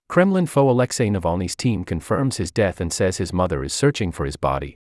Kremlin foe Alexei Navalny's team confirms his death and says his mother is searching for his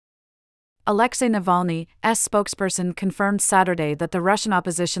body. Alexei Navalny's spokesperson confirmed Saturday that the Russian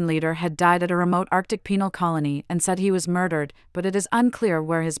opposition leader had died at a remote Arctic penal colony and said he was murdered, but it is unclear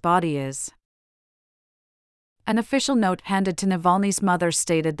where his body is. An official note handed to Navalny's mother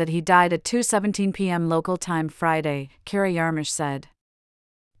stated that he died at 2:17 p.m. local time Friday, Kira Yarmish said.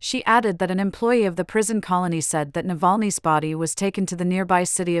 She added that an employee of the prison colony said that Navalny's body was taken to the nearby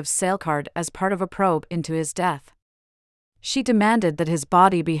city of Salkard as part of a probe into his death. She demanded that his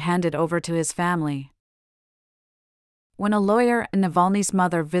body be handed over to his family. When a lawyer and Navalny's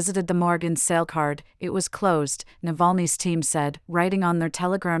mother visited the morgue in Salkard, it was closed, Navalny's team said, writing on their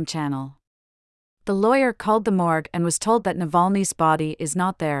Telegram channel. The lawyer called the morgue and was told that Navalny's body is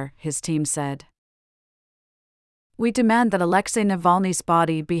not there, his team said. "We demand that Alexei Navalny's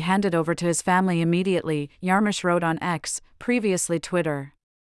body be handed over to his family immediately," Yarmish wrote on X, previously Twitter.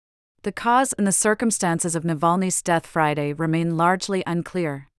 The cause and the circumstances of Navalny's death Friday remain largely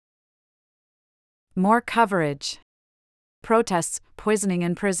unclear. More coverage. Protests, poisoning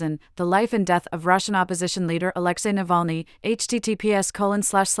in prison, the life and death of Russian opposition leader Alexei Navalny,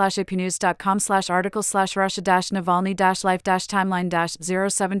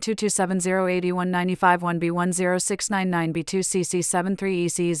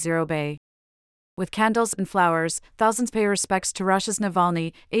 Bay. With candles and flowers, thousands pay respects to Russia's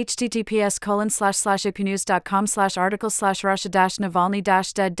Navalny,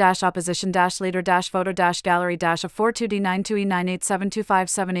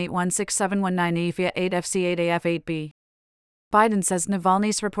 via 8FC8AF8B. Biden says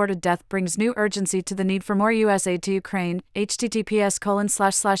Navalny's reported death brings new urgency to the need for more U.S. aid to Ukraine.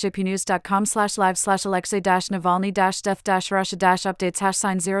 https://apnews.com/live/alexei-navalny-death-russia-updates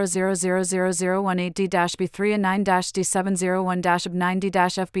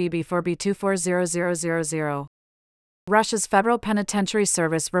 #0000180-B3A9-D701-9D-FBB4B2400000. Russia's Federal Penitentiary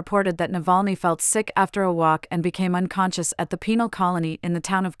Service reported that Navalny felt sick after a walk and became unconscious at the penal colony in the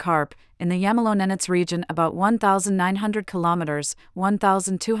town of Karp, in the Yamalo-Nenets region about 1,900 kilometers,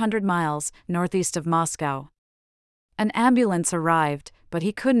 1,200 miles, northeast of Moscow. An ambulance arrived, but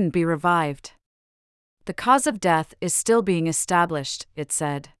he couldn't be revived. The cause of death is still being established, it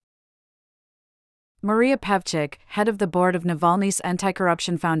said. Maria Pevchik, head of the board of Navalny's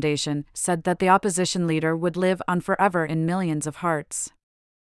Anti-Corruption Foundation, said that the opposition leader would live on forever in millions of hearts.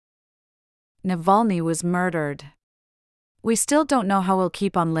 Navalny was murdered. "We still don't know how we'll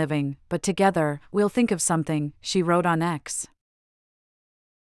keep on living, but together, we'll think of something," she wrote on X.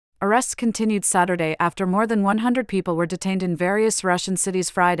 Arrests continued Saturday after more than 100 people were detained in various Russian cities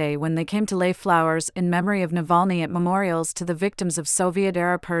Friday when they came to lay flowers in memory of Navalny at memorials to the victims of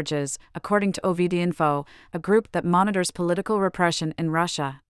Soviet-era purges, according to OVD-Info, a group that monitors political repression in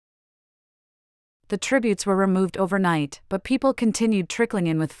Russia. The tributes were removed overnight, but people continued trickling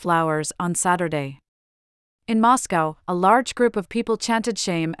in with flowers on Saturday. In Moscow, a large group of people chanted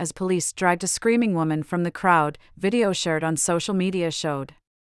shame as police dragged a screaming woman from the crowd, video shared on social media showed.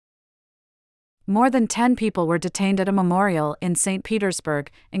 More than 10 people were detained at a memorial in St.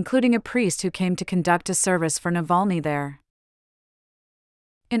 Petersburg, including a priest who came to conduct a service for Navalny there.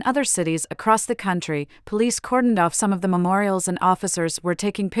 In other cities across the country, police cordoned off some of the memorials and officers were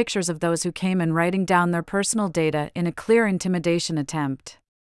taking pictures of those who came and writing down their personal data in a clear intimidation attempt.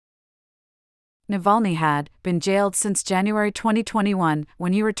 Navalny had been jailed since January 2021,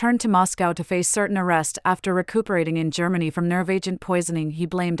 when he returned to Moscow to face certain arrest after recuperating in Germany from nerve agent poisoning he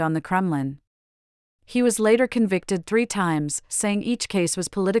blamed on the Kremlin. He was later convicted 3 times, saying each case was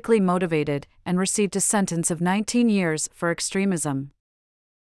politically motivated, and received a sentence of 19 years for extremism.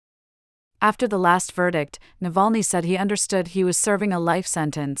 After the last verdict, Navalny said he understood he was serving a life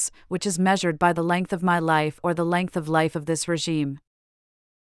sentence, which is measured by the length of my life or the length of life of this regime.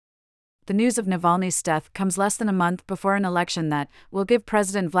 The news of Navalny's death comes less than a month before an election that will give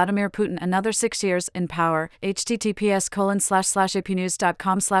President Vladimir Putin another 6 years in power.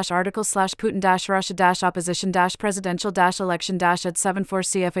 https://apnews.com/article/putin-russia-opposition-presidential-election-at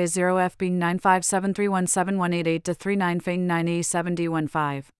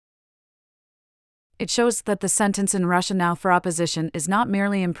 74CFA0FB95731718-3959E7015. It shows that the sentence in Russia now for opposition is not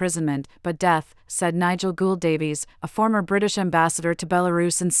merely imprisonment, but death, said Nigel Gould-Davies, a former British ambassador to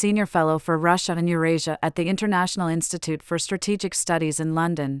Belarus and senior fellow for Russia and Eurasia at the International Institute for Strategic Studies in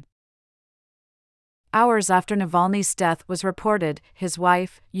London. Hours after Navalny's death was reported, his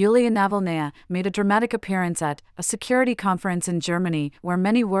wife, Yulia Navalnaya, made a dramatic appearance at a security conference in Germany where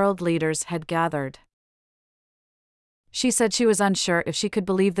many world leaders had gathered. She said she was unsure if she could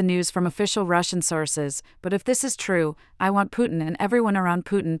believe the news from official Russian sources, but if this is true, I want Putin and everyone around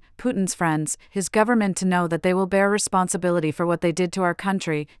Putin, Putin's friends, his government to know that they will bear responsibility for what they did to our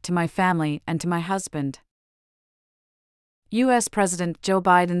country, to my family, and to my husband. U.S. President Joe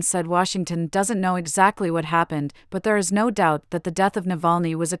Biden said Washington doesn't know exactly what happened, but there is no doubt that the death of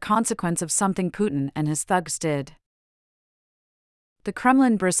Navalny was a consequence of something Putin and his thugs did. The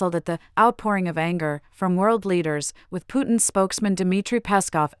Kremlin bristled at the outpouring of anger from world leaders, with Putin's spokesman Dmitry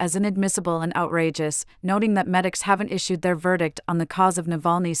Peskov as inadmissible and outrageous, noting that medics haven't issued their verdict on the cause of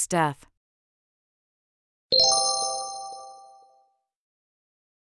Navalny's death.